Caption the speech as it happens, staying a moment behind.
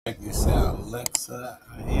Check this out, Alexa.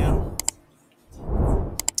 I am.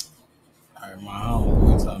 Alright, my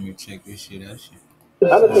homeboy told me to check this shit out. Shit. I'm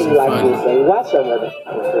gonna tell you Shit like funny. this, baby. Watch some of it.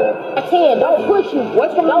 I Can't. Don't push me.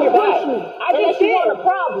 What's wrong Don't with your push back? me. I Unless just you did. want a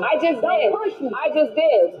problem. I just Don't did. push me. I just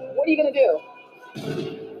did. What are you gonna do?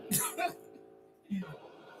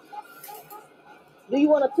 Do you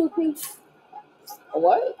want a two-piece? A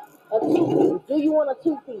what? A two-piece. Do you want a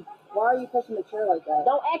two-piece? Why are you pushing the chair like that?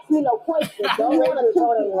 Don't ask me no questions. Do Don't you raise want a your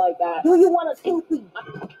tone at me two-piece? like that. Do you want a two-piece?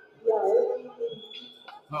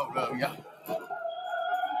 Hold up, y'all.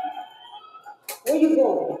 Where you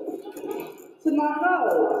going? To my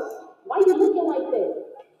house. Why you looking like that?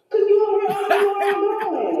 Cause you don't know where I'm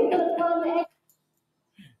going. Is it a time to ask?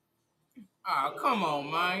 Oh, come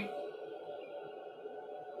on, man.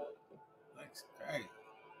 That's crazy.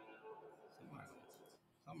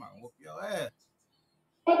 Somebody whoop your ass.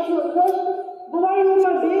 Ask you a question? But why are you in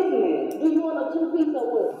my business? Do you want a two-piece or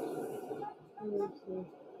what?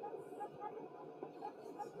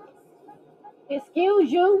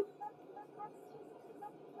 Excuse you.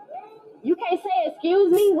 You can't say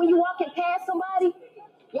excuse me when you walking past somebody.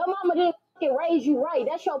 Your mama didn't fucking raise you right.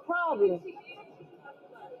 That's your problem.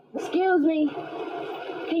 Excuse me.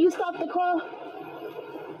 Can you stop the car?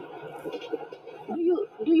 Do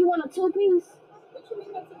you want a two-piece?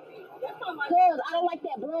 Cause I don't like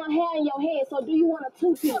that blonde hair in your head. So do you want a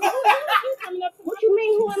two-piece? What you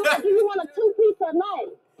mean? Who am I? Do you want a two-piece or not?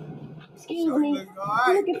 Excuse Shorty me. looking I'm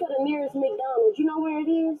alright. looking for the nearest McDonald's. You know where it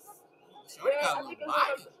is? Shorty got a little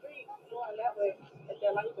bite.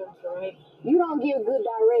 You don't give good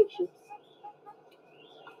directions.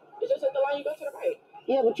 It's just at the line you go to the right.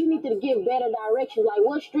 Yeah, but you need to give better directions. Like,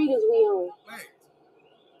 what street is we on? Wait.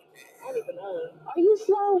 I don't even know. Are you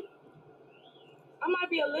slow? I might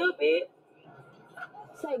be a little bit.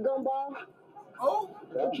 Say gumball. Oh.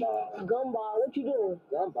 Gumball. What you doing?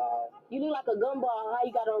 Gumball. You look like a gumball. How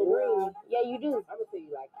you got on green? Yeah, you do. I'm gonna tell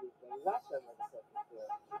you like this, baby. Watch some of the stuff you feel.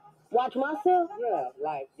 Watch myself? Yeah,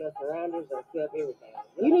 like your surroundings, yourself, everything.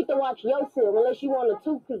 You need to watch yourself unless you want a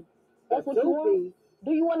two-piece. That's what you want?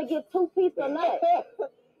 Do you want to get two-piece or not?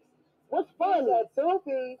 What's funny? A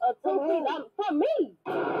two-piece. A two-piece for me.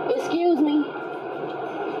 Excuse me.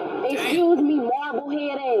 Excuse me,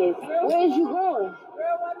 marble-head ass. Where is you going?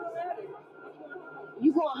 Girl, why do it matter?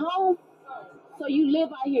 You going home? So you live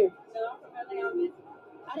out here? No, I'm from LA.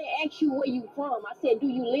 I didn't ask you where you from. I said, do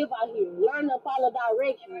you live out here? Learn to follow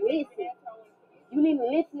directions. Listen. You need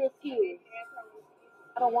listening skills.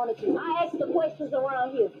 I don't want to. I ask the questions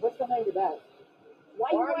around here. What's behind your back? Why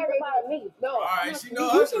you worried about me? No, Alright, she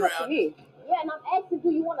know you us came up to around. me. Yeah, and I'm asking,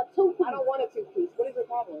 do you want a two-piece? I don't want a two-piece. What is your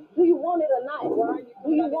problem? Do you want it or not? Why are you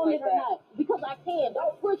Do you acting want like it or that? not? Because I can.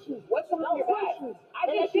 Don't push me. What's wrong Don't with your push back? me. I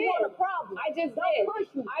Unless just you did. want a problem. I just Don't did. push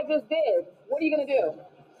me. I just did. What are you gonna do?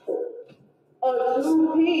 A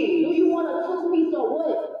two-piece. Do you want a two-piece or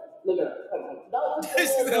what? Look at her. Come on. Don't put She your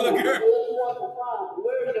said, hands on look me at her. unless you want a problem.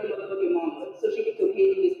 Where is your motherfucking mama? So she can come here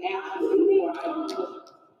and just ask you before I do.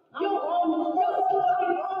 I'm on the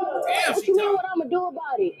Damn, What she you mean talking. what I'm going to do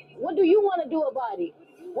about it? What do you want to do about it?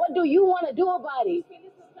 What do you want to do about it?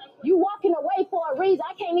 You walking away for a reason.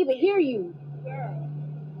 I can't even hear you. Girl,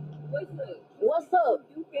 what's up? What's up?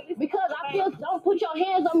 You finished? Because I feel, don't put your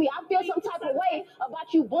hands on me. I feel some type of way about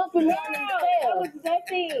you bumping me on the That stairs. was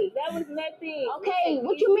nothing. That was nothing. Okay,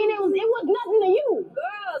 what you mean it was nothing to you?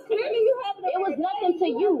 Girl, clearly you having a It was bad nothing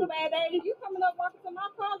day. to you. having a bad day. You coming up walking to my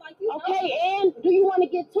car like you Okay, and do you want to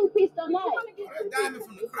get two-pieced or not? Oh, that diamond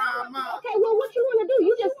from the crime mile. Okay, well, what you want to do?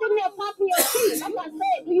 You just sitting there popping your shit. Like I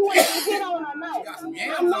said, do you want to get hit on or not? Got some I'm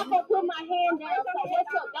yams not on gonna put my hand down. So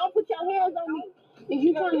what's up? Don't put your hands on me. Is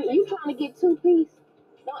you trying to get two-piece?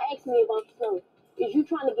 Don't ask me if I'm slow. Is you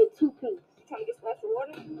trying to get two-piece? trying to get splashed with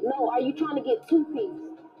water? No, are you trying to get two-piece?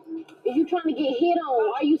 Is you trying to get hit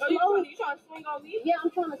on? Are you slow? You trying to swing on me? Yeah,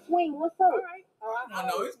 I'm trying to swing. What's up? Alright. I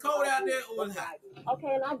know it's cold out there. Or it's hot.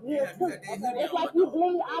 Okay, and I give Yeah, too. you got that hoodie Just on, like I you know.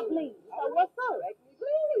 bleed, I bleed. So what's up?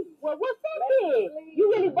 Well, what's that then?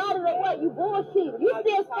 You really bothered or what? You bullshit. You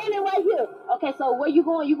still standing right here. Okay, so where you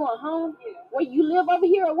going? You going home? Where you live over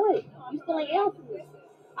here or what? You still in Elsie?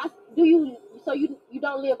 Do you? So you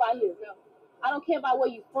don't live out here? I don't care about where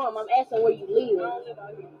you from. I'm asking where you live. I don't live out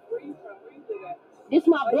here. Where you from? Where you live at? This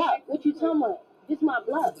my block. What you talking about? This my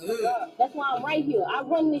block. Good. That's why I'm right here. I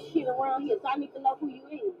run this shit around here, so I need to know who you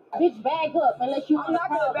is. Bitch, bag up unless you I'm want not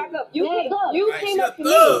to gonna back up. You Bag came, up. you Right, came she a up to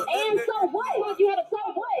me. thug. And so what? You had a so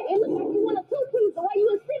what? It looks like you want a two-piece the way you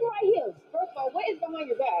was sitting right here. First of all, what is behind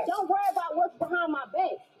your back? Don't worry about what's behind my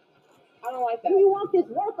back. I don't like that. Do you want this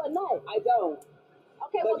work or not? I don't.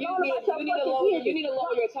 Okay, care about your fucking kids. You need to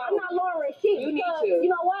lower your tone. I'm not lowering shit. You need because, to. You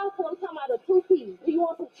know why? Because I'm talking about a 2-piece. Do you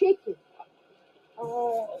want some chicken? Do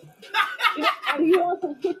you want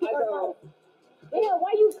some chicken or not? Yeah,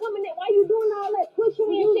 why you coming in? Why you doing all that pushing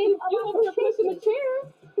me and shit? You over here pushing the chair?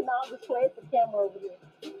 No, I'm just playing the camera over here.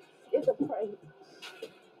 It's a prank.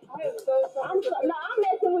 I'm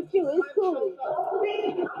messing with you. It's cool.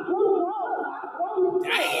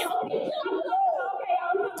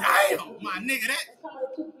 Damn, my nigga, that.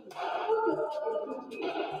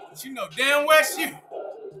 She know damn well she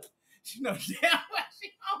know damn well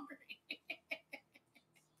she hungry.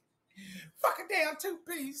 Fuck a damn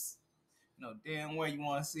 2-piece. No damn well you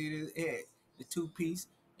want to see this egg, the 2-piece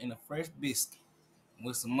and a fresh biscuit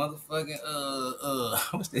with some motherfucking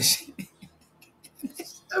what's that shit?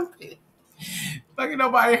 Stupid. Fucking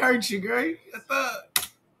nobody hurt you, girl. You a thug.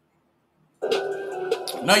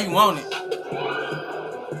 No, you want it.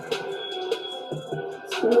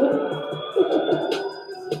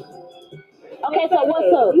 Okay, so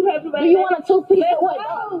what's up? Do you want a 2-piece or what?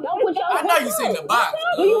 Don't put your. I know you seen the box.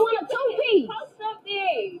 Do you want a 2-piece? Post up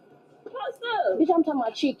there. Post up. Bitch, I'm talking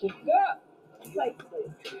about chicken. Girl.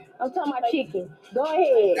 I'm talking about chicken. Go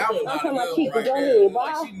ahead. That was I'm not talking a about good chicken. right Go there. ahead,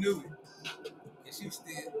 Like boy. she knew it. And she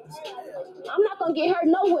still. I'm not gonna get hurt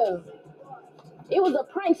nowhere. It was a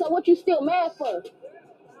prank, so what you still mad for?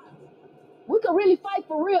 We could really fight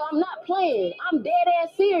for real. I'm not playing. I'm dead ass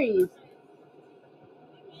serious.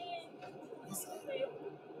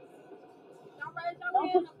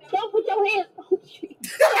 Don't put your hands. Oh, shit.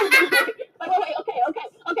 wait. Okay.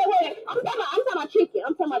 Wait. I'm talking about chicken.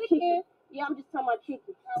 Yeah, I'm just talking about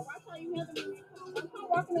chicken.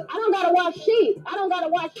 I don't gotta watch shit.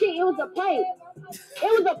 It was a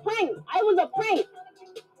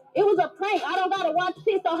prank. I don't gotta watch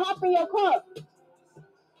shit, so hop in your car.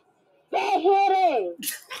 Bad head ass.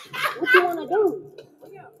 What you wanna do?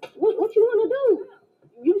 What you wanna do?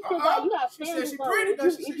 You still got She family. said she pretty though.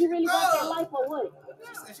 She said You really she got that thug. life or what?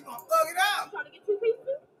 She said she gonna thug it out.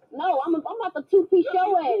 No, I'm about to 2-piece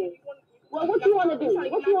your ass. Well, what you wanna do? Come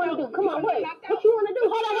on, wait. What you wanna do?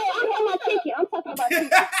 Hold on, wait. I'm talking about chicken.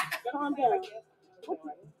 Calm down.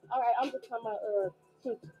 All right, I'm just talking about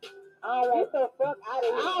chicken. I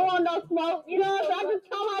don't want no smoke. You know what I'm saying? I just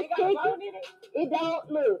talking about chicken. It don't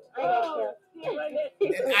look. I ain't gonna I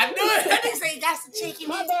knew it. That nigga said he got some chicken.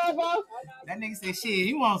 My bad, bro. That nigga said shit,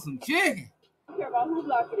 you want some chicken.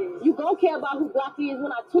 You gon' care about who block it is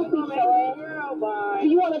when I 2-piece your ass. Do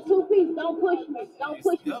you want a 2-piece? Don't push me.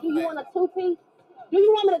 Do you want a 2-piece? Do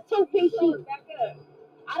you want me to 2-piece you?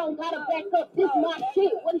 I don't gotta back up. This my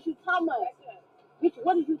shit. What is you talking about? Bitch,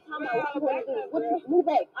 what is you talking about? What you wanna do? Move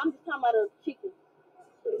back. I'm just talking about a chicken.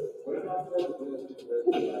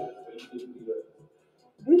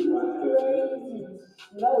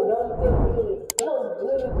 No, don't do it. Don't do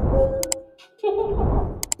it.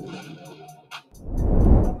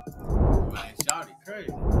 Man, Shawty crazy.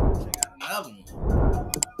 She got another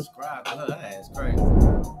one. Subscribe to her ass crazy.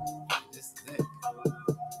 This is it.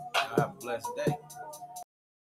 Y'all have a blessed day.